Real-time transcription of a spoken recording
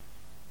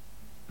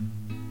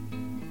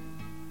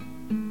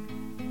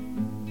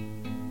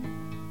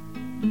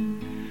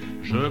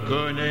Je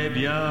connais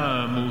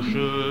bien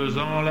moucheuse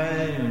en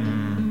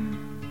laine,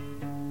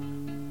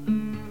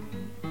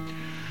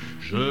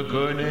 je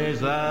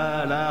connais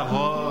à la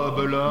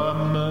robe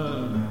l'homme,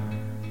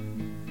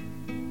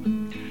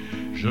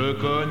 je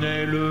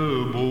connais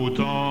le beau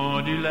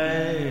temps du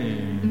lait,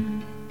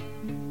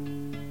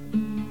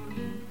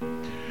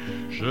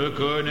 je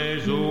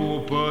connais au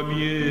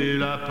pommier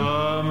la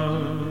pomme,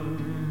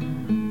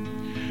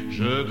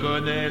 je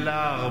connais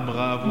l'arbre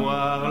à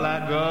voir la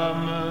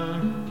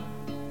gomme.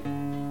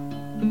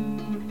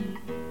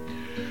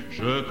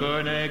 Je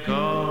connais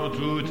quand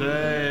tout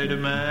est de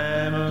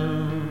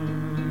même,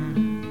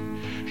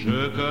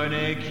 je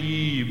connais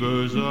qui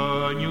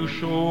besogne ou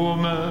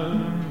chôme,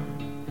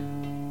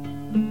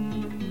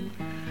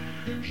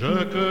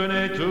 je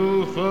connais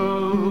tout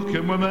fort que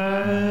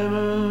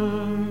moi-même.